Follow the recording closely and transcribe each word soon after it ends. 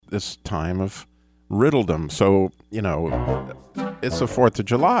this time of riddledom. So, it's the 4th of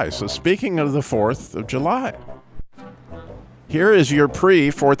July. So speaking of the 4th of July, here is your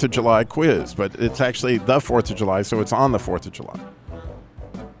pre-4th of July quiz, but it's actually the 4th of July, so it's on the 4th of July.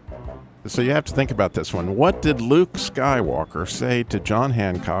 So you have to think about this one. What did Luke Skywalker say to John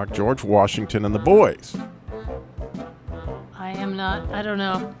Hancock, George Washington, and the boys? I don't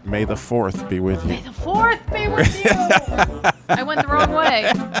know. May the 4th be with you. May the 4th be with you. I went the wrong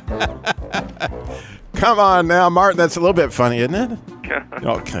way. Come on now, Martin. That's a little bit funny, isn't it?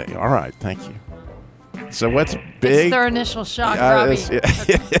 Okay. All right. Thank you. So what's big? It's their initial shock, Robbie.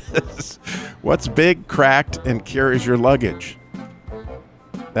 Yes. What's big, cracked, and carries your luggage?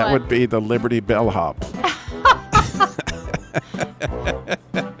 That would be the Liberty Bellhop.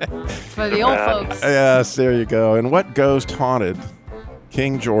 For the old folks. Yes, there you go. And what ghost haunted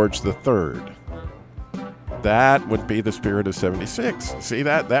King George III? That would be the Spirit of 76. See,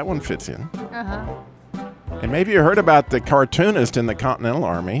 that one fits in. Uh-huh. And maybe you heard about the cartoonist in the Continental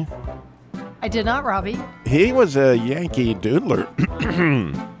Army. I did not, Robbie. He was a Yankee doodler.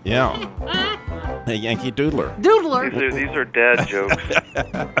 Yeah. A Yankee doodler. Doodler. These are dad jokes.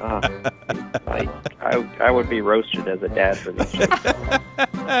 I would be roasted as a dad for these jokes.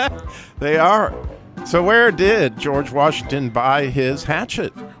 They are. So where did George Washington buy his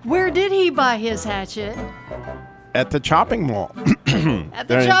hatchet? Where did he buy his hatchet? At the chopping mall. At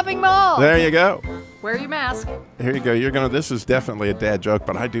the shopping mall. There you go. Wear your mask. Here you go. This is definitely a dad joke,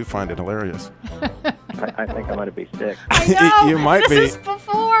 but I do find it hilarious. I think I'm going to be sick. I know. You might be. This is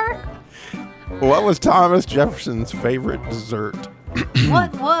before. What was Thomas Jefferson's favorite dessert?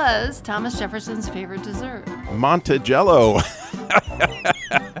 What was Thomas Jefferson's favorite dessert? Monticello.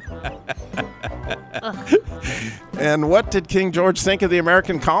 And what did King George think of the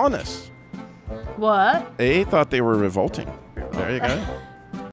American colonists? What? He thought they were revolting. There you go.